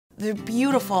the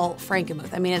beautiful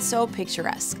Frankenmuth. I mean, it's so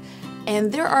picturesque.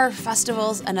 And there are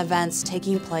festivals and events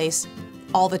taking place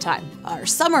all the time. Our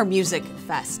summer music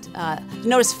fest. You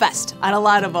notice fest on a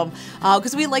lot of them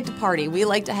because we like to party. We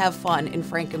like to have fun in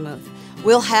Frankenmuth.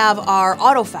 We'll have our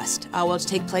Auto Fest, which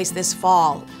take place this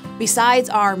fall. Besides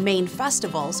our main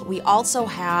festivals, we also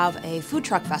have a food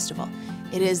truck festival.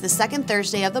 It is the second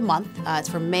Thursday of the month. It's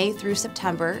from May through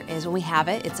September is when we have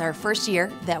it. It's our first year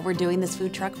that we're doing this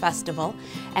food truck festival,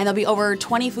 and there'll be over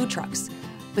 20 food trucks.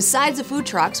 Besides the food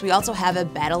trucks, we also have a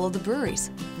Battle of the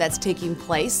Breweries that's taking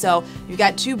place. So you've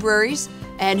got 2 breweries,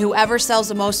 and whoever sells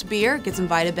the most beer gets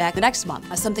invited back the next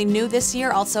month. Something new this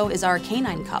year also is our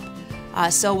Canine Cup.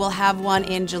 So we'll have one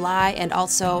in July and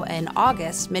also in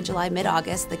August, mid-July,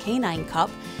 mid-August. The Canine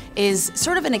Cup is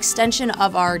sort of an extension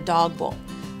of our Dog Bowl.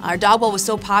 Our Dog Bowl was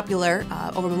so popular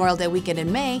over Memorial Day weekend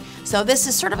in May, so this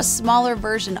is sort of a smaller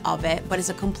version of it, but it's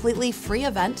a completely free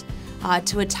event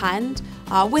to attend.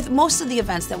 With most of the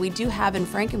events that we do have in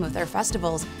Frankenmuth, our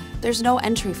festivals, there's no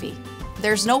entry fee.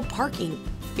 There's no parking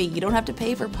fee. You don't have to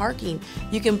pay for parking.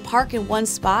 You can park in one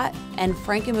spot, and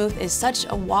Frankenmuth is such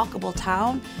a walkable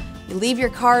town. You leave your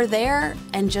car there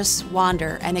and just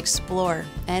wander and explore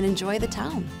and enjoy the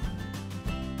town.